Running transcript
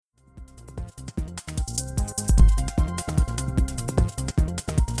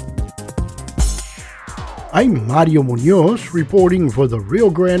I'm Mario Munoz reporting for the Rio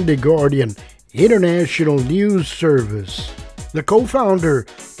Grande Guardian International News Service. The co-founder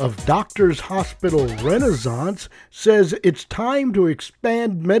of Doctors Hospital Renaissance says it's time to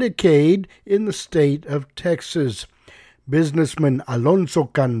expand Medicaid in the state of Texas. Businessman Alonso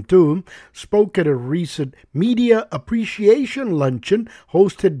Cantu spoke at a recent media appreciation luncheon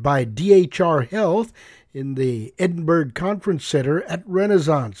hosted by DHR Health in the Edinburgh Conference Center at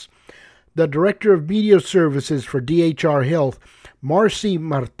Renaissance. The Director of Media Services for DHR Health, Marcy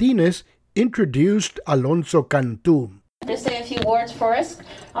Martinez, introduced Alonso Cantu. Just say a few words for us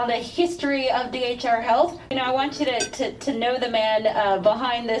on the history of DHR Health. I want you to know the man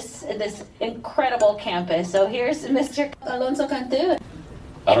behind this incredible campus. So here's Mr. Alonso Cantu.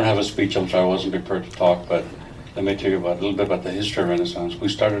 I don't have a speech, I'm sorry, I wasn't prepared to talk, but let me tell you a little bit about the history of Renaissance. We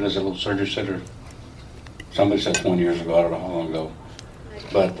started as a little surgery center. Somebody said 20 years ago, I don't know how long ago.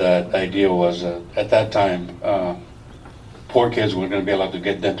 But the idea was, at that time, poor kids weren't going to be allowed to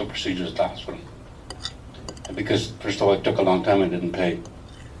get dental procedures at the hospital. Because, first of all, it took a long time and didn't pay.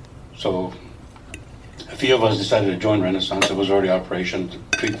 So a few of us decided to join Renaissance. It was already operation to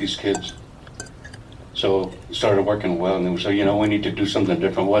treat these kids. So it started working well, and then we said, we need to do something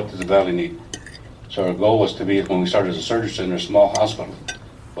different. What does the Valley need? So our goal was to be, when we started as a surgery center, a small hospital,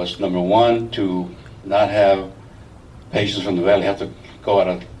 was number one, to not have patients from the Valley have to go out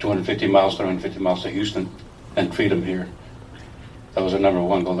of 250 miles to Houston and treat them here. That was our number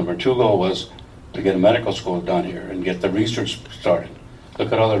one goal. Number two goal was to get a medical school down here and get the research started.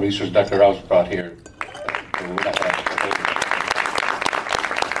 Look at all the research Dr. Rouse brought here. And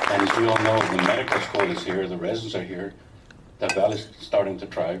as we all know, the medical school is here, the residents are here, the Valley's starting to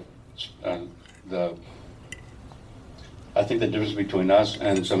thrive. I think the difference between us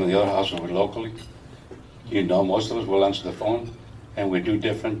and some of the other hospitals locally, most of us will answer the phone and we do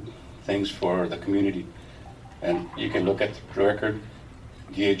different things for the community. And you can look at the record,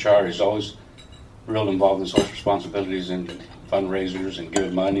 DHR is always real involved in social responsibilities and fundraisers and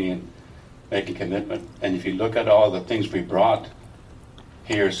giving money and making commitment. And if you look at all the things we brought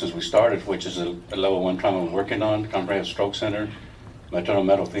here since we started, which is a level 1 trauma we're working on, comprehensive stroke center, maternal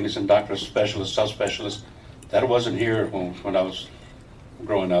mental illness and doctors, specialists, subspecialists, that wasn't here when I was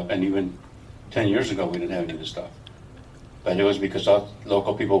growing up, and even 10 years ago we didn't have any of this stuff. But it was because of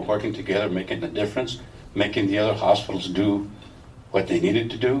local people working together, making a difference, making the other hospitals do what they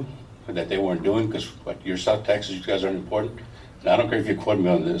needed to do, that they weren't doing, because you're South Texas, you guys are important. And I don't care if you quote me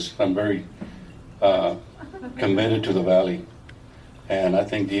on this, I'm very committed to the Valley. And I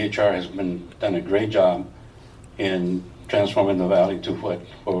think DHR has done a great job in transforming the Valley to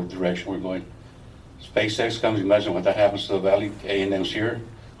what direction we're going. SpaceX comes, imagine what that happens to the Valley. A&M's here.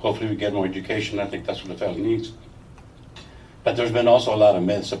 Hopefully we get more education. I think that's what the Valley needs. But there's been also a lot of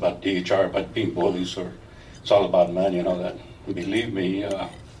myths about DHR, about being bullies, or it's all about money and all that. And believe me, I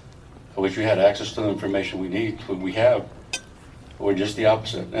wish we had access to the information we need. We have. We're just the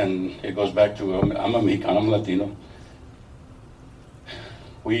opposite. And it goes back to, I'm a Mexican, I'm Latino.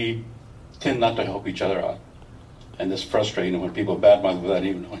 We tend not to help each other out. And it's frustrating when people badmouth without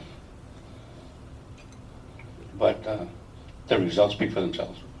even knowing. But the results speak for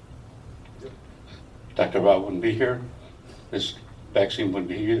themselves. Dr. Rao wouldn't be here. This vaccine wouldn't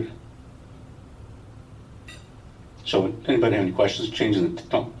be here. So anybody have any questions? Changing the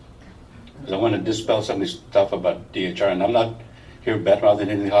tone. Because I want to dispel some of this stuff about DHR. And I'm not here badmouthing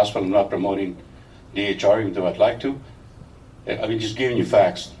any hospital. I'm not promoting DHR, even though I'd like to. I mean, just giving you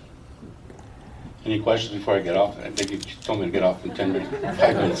facts. Any questions before I get off? I think you told me to get off in 10 minutes,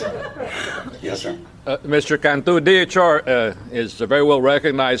 5 minutes. Yes, sir. Mr. Cantu, DHR is very well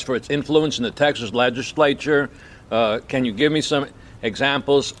recognized for its influence in the Texas legislature. Can you give me some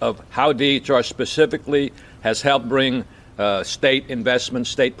examples of how DHR specifically has helped bring state investments,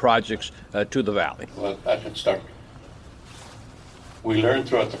 state projects to the Valley? Well, I can start. We learned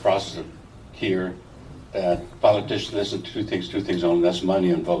throughout the process of here that politicians listen to two things only, that's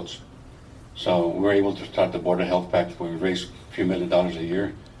money and votes. So we're able to start the Board of Health Pact where we raise a few $1 million a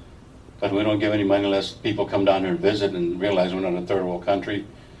year. But we don't give any money unless people come down here and visit and realize we're not a third world country.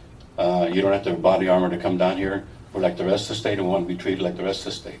 You don't have to have body armor to come down here. We're like the rest of the state and we want to be treated like the rest of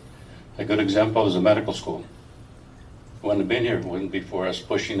the state. A good example is a medical school. It wouldn't have been here, it wouldn't be for us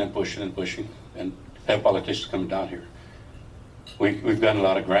pushing and have politicians coming down here. We've gotten a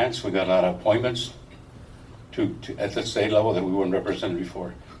lot of grants, we've got a lot of appointments to at the state level that we weren't represented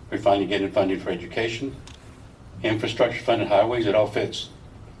before. We're finally getting funding for education, infrastructure funded highways, it all fits.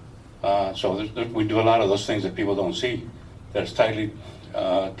 So we do a lot of those things that people don't see that's tightly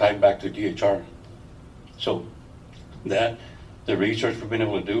tied back to DHR. So that, the research we've been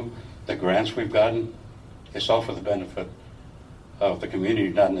able to do, the grants we've gotten, It's all for the benefit of the community,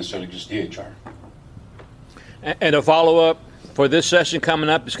 not necessarily just DHR. And a follow-up for this session coming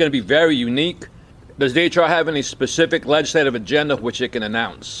up, it's going to be very unique. Does DHR have any specific legislative agenda which it can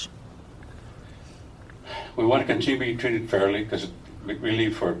announce? We want to continue being treated fairly, because really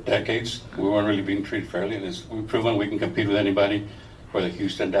for decades we weren't really being treated fairly, and we've proven we can compete with anybody, whether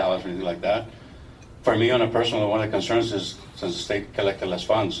Houston, Dallas, or anything like that. For me, on a personal, one of the concerns is, since the state collected less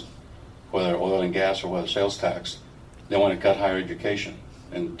funds, whether oil and gas or whether sales tax, they want to cut higher education.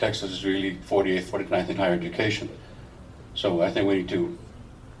 And Texas is really 48th, 49th in higher education. So I think we need to,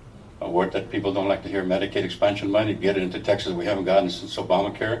 a word that people don't like to hear, Medicaid expansion money, get it into Texas. We haven't gotten it since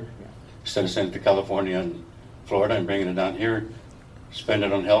Obamacare. Instead of sending it to California and Florida and bringing it down here, spend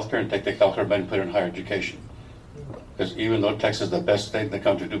it on healthcare and take the healthcare money and put it in higher education. Because even though Texas is the best state in the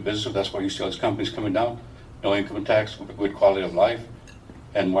country to do business with, that's why you see all these companies coming down. No income tax, good quality of life,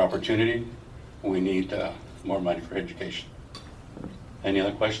 and more opportunity. We need more money for education. Any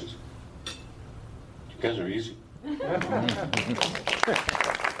other questions? You guys are easy.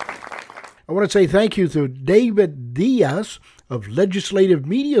 I want to say thank you to David Diaz of Legislative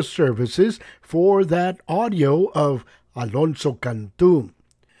Media Services for that audio of Alonso Cantu.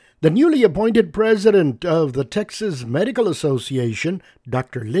 The newly appointed president of the Texas Medical Association,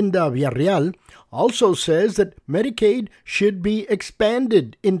 Dr. Linda Villarreal, also says that Medicaid should be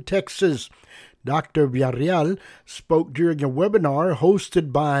expanded in Texas. Dr. Villarreal spoke during a webinar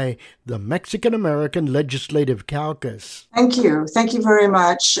hosted by the Mexican American Legislative Caucus. Thank you. Thank you very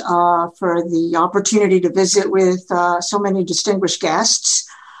much for the opportunity to visit with so many distinguished guests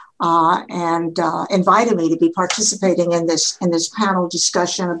and invited me to be participating in this panel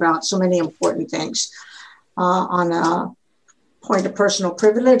discussion about so many important things. On a point of personal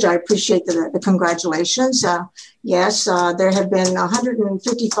privilege, I appreciate the congratulations. Yes, there have been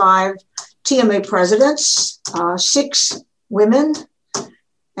 155 TMA presidents, 6 women,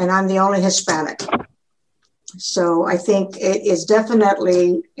 and I'm the only Hispanic. So I think it is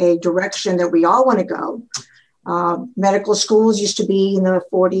definitely a direction that we all want to go. Medical schools used to be in the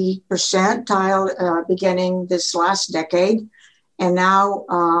 40 percentile beginning this last decade, and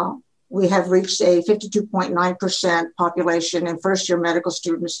now we have reached a 52.9% population in first-year medical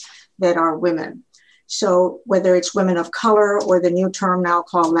students that are women. So whether it's women of color or the new term now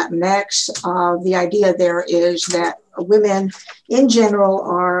called Latinx, the idea there is that women in general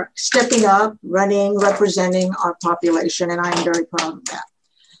are stepping up, running, representing our population, and I am very proud of that.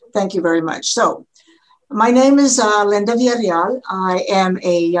 Thank you very much. So my name is Linda Villarreal. I am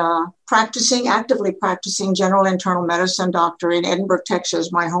a actively practicing general internal medicine doctor in Edinburgh,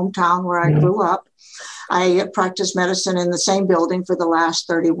 Texas, my hometown where I grew up. I practiced medicine in the same building for the last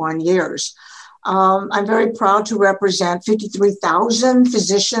 31 years. I'm very proud to represent 53,000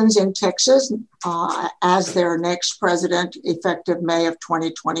 physicians in Texas as their next president, effective May of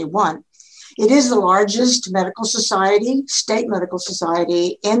 2021. It is the largest medical society, state medical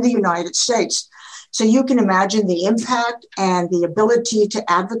society in the United States. So you can imagine the impact and the ability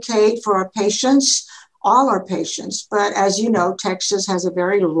to advocate for our patients, all our patients. But as you know, Texas has a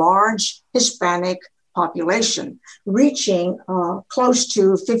very large Hispanic population, reaching close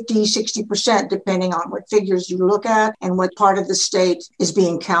to 50, 60%, depending on what figures you look at and what part of the state is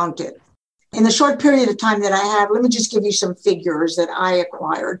being counted. In the short period of time that I have, let me just give you some figures that I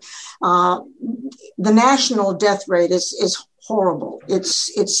acquired. The national death rate is horrible.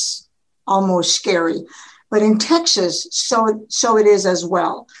 It's almost scary. But in Texas, so it is as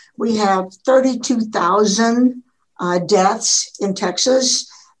well. We have 32,000 deaths in Texas,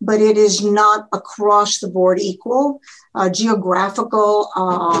 but it is not across the board equal. Geographical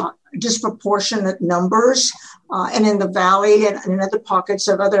disproportionate numbers, and in the Valley and in other pockets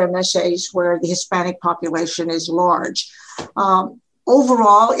of other MSAs where the Hispanic population is large.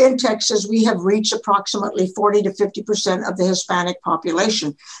 Overall, in Texas, we have reached approximately 40 to 50% of the Hispanic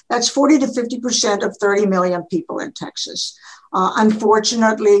population. That's 40 to 50% of 30 million people in Texas.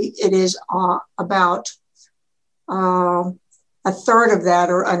 Unfortunately, it is about a third of that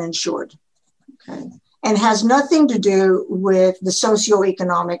are uninsured, okay, and has nothing to do with the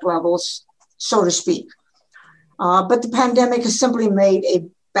socioeconomic levels, so to speak. But the pandemic has simply made a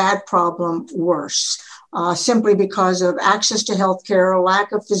bad problem worse, simply because of access to healthcare,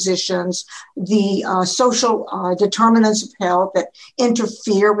 lack of physicians, the social determinants of health that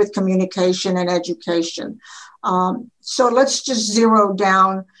interfere with communication and education. So let's just zero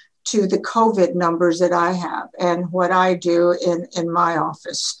down to the COVID numbers that I have and what I do in my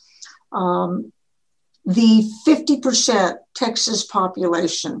office. The 50% Texas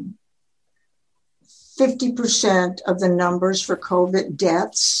population, 50% of the numbers for COVID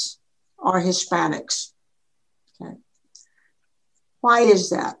deaths are Hispanics. Why is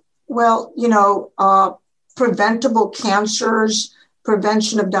that? Well, preventable cancers,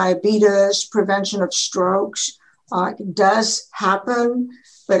 prevention of diabetes, prevention of strokes does happen,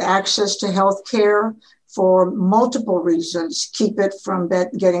 but access to health care for multiple reasons keep it from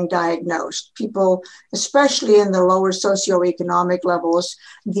getting diagnosed. People, especially in the lower socioeconomic levels,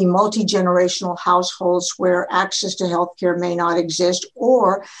 the multi-generational households where access to healthcare may not exist,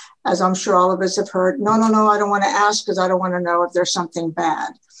 or, as I'm sure all of us have heard, no, I don't want to ask because I don't want to know if there's something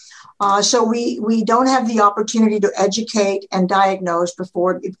bad. So we don't have the opportunity to educate and diagnose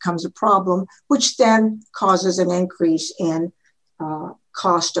before it becomes a problem, which then causes an increase in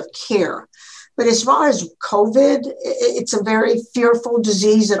cost of care. But as far as COVID, it's a very fearful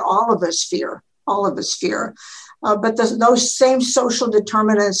disease that all of us fear. But those same social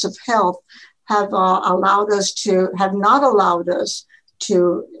determinants of health have not allowed us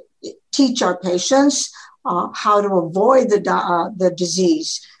to teach our patients how to avoid the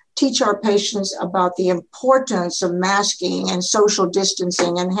disease, teach our patients about the importance of masking and social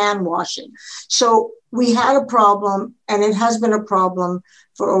distancing and hand washing. So we had a problem, and it has been a problem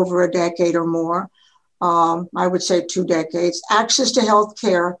for over a decade or more. I would say 2 decades. Access to health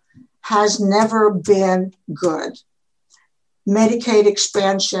care has never been good. Medicaid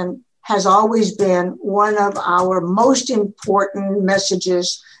expansion has always been one of our most important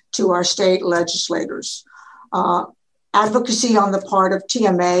messages to our state legislators. Advocacy on the part of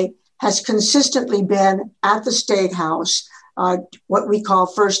TMA has consistently been at the State House, what we call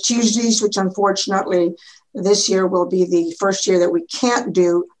First Tuesdays, which unfortunately this year will be the first year that we can't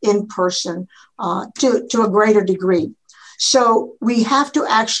do in person to a greater degree. So we have to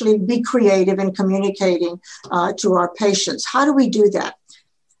actually be creative in communicating to our patients. How do we do that?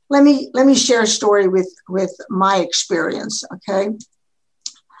 Let me share a story with my experience, okay?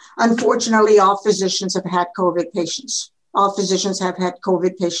 Unfortunately, all physicians have had COVID patients. All physicians have had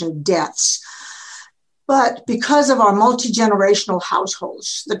COVID patient deaths. But because of our multi-generational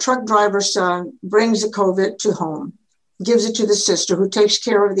households, the truck driver's son brings the COVID to home, gives it to the sister who takes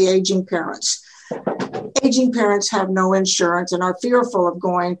care of the aging parents. Aging parents have no insurance and are fearful of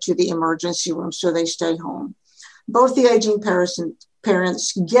going to the emergency room, so they stay home. Both the aging parents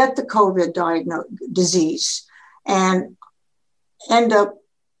get the COVID disease and end up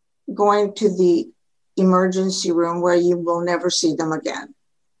going to the emergency room where you will never see them again.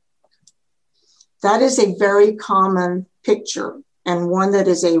 That is a very common picture and one that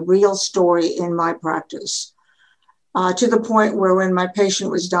is a real story in my practice. To the point where when my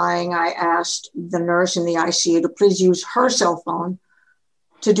patient was dying, I asked the nurse in the ICU to please use her cell phone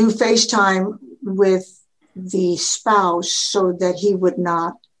to do FaceTime with the spouse so that he would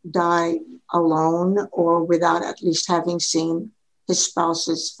not die alone or without at least having seen his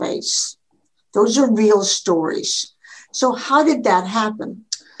spouse's face. Those are real stories. So how did that happen?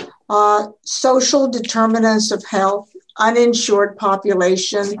 Social determinants of health, uninsured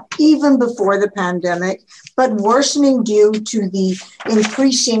population, even before the pandemic, but worsening due to the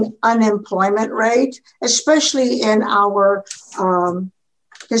increasing unemployment rate, especially in our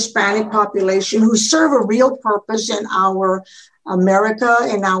Hispanic population who serve a real purpose in our America,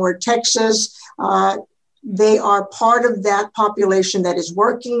 in our Texas. They are part of that population that is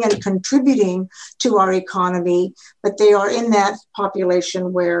working and contributing to our economy, but they are in that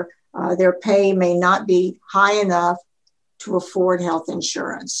population where their pay may not be high enough to afford health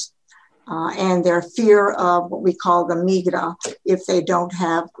insurance. And their fear of what we call the migra if they don't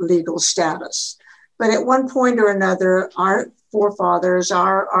have legal status. But at one point or another, our forefathers,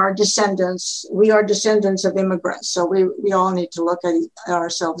 our descendants, we are descendants of immigrants. So we all need to look at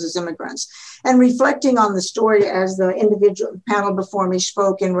ourselves as immigrants. And reflecting on the story as the individual panel before me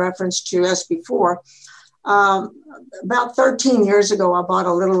spoke in reference to SB4, about 13 years ago, I bought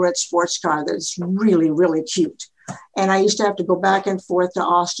a little red sports car that's really, really cute. And I used to have to go back and forth to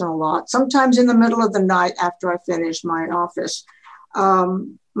Austin a lot, sometimes in the middle of the night after I finished my office.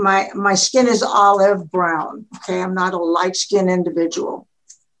 My skin is olive brown, okay? I'm not a light-skinned individual.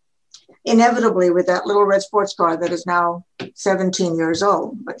 Inevitably, with that little red sports car that is now 17 years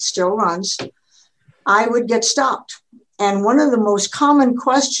old, but still runs, I would get stopped. And one of the most common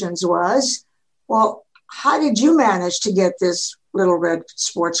questions was, well, how did you manage to get this little red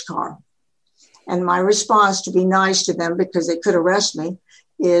sports car? And my response, to be nice to them because they could arrest me,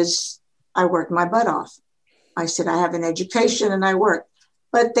 is I worked my butt off. I said, I have an education and I work.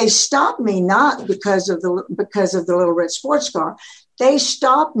 But they stopped me not because of the little red sports car. They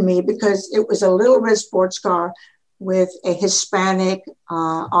stopped me because it was a little red sports car with a Hispanic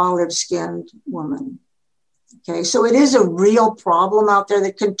olive-skinned woman. Okay, so it is a real problem out there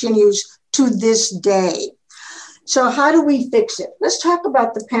that continues to this day. So how do we fix it? Let's talk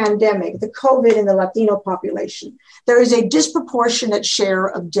about the pandemic, the COVID in the Latino population. There is a disproportionate share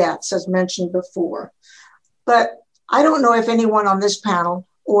of deaths, as mentioned before. But I don't know if anyone on this panel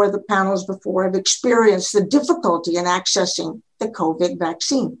or the panels before have experienced the difficulty in accessing the COVID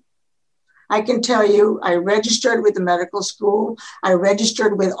vaccine. I can tell you, I registered with the medical school. I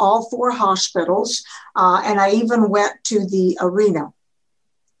registered with all 4 hospitals, and I even went to the arena.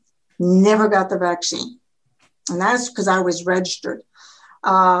 Never got the vaccine. And that's because I was registered.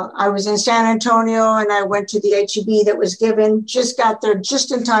 I was in San Antonio and I went to the HEB that was given, just got there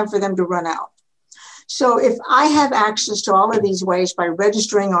just in time for them to run out. So if I have access to all of these ways by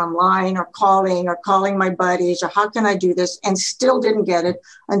registering online or calling my buddies, or how can I do this, and still didn't get it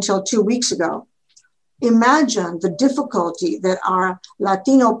until 2 weeks ago, imagine the difficulty that our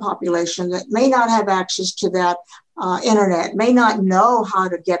Latino population that may not have access to that internet, may not know how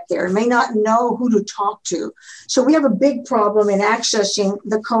to get there, may not know who to talk to. So we have a big problem in accessing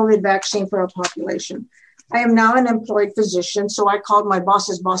the COVID vaccine for our population. I am now an employed physician, so I called my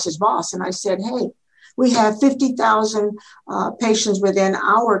boss's boss, and I said, hey, we have 50,000 patients within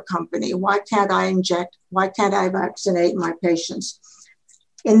our company. Why can't I inject? Why can't I vaccinate my patients?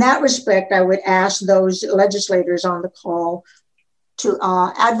 In that respect, I would ask those legislators on the call to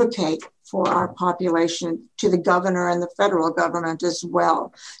advocate for our population, to the governor and the federal government as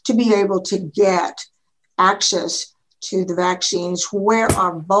well, to be able to get access to the vaccines where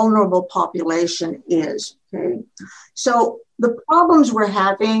our vulnerable population is. Okay? So the problems we're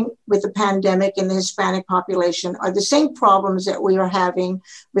having with the pandemic in the Hispanic population are the same problems that we are having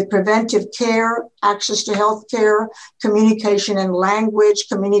with preventive care, access to health care, communication in language,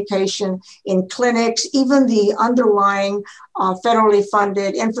 communication in clinics, even the underlying federally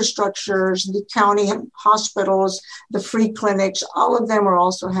funded infrastructures, the county hospitals, the free clinics, all of them are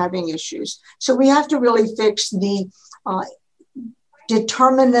also having issues. So we have to really fix the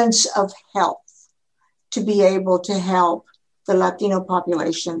determinants of health to be able to help the Latino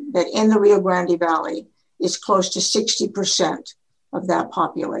population that in the Rio Grande Valley is close to 60% of that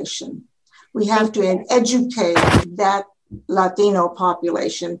population. We have to educate that Latino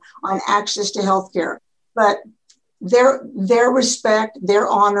population on access to healthcare, but their respect, their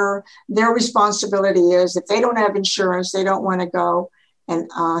honor, their responsibility is if they don't have insurance, they don't want to go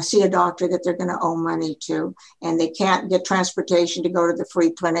and see a doctor that they're going to owe money to, and they can't get transportation to go to the free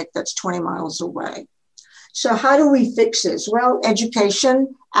clinic that's 20 miles away. So how do we fix this? Well,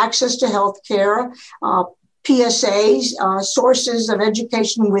 education, access to healthcare, PSAs, sources of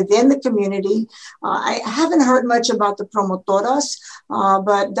education within the community. I haven't heard much about the promotoras,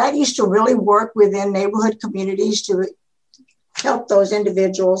 but that used to really work within neighborhood communities to help those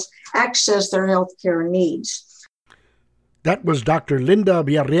individuals access their healthcare needs. That was Dr. Linda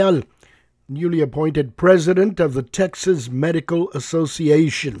Villarreal, newly appointed president of the Texas Medical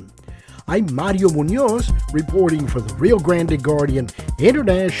Association. I'm Mario Munoz, reporting for the Rio Grande Guardian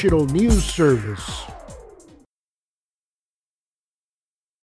International News Service.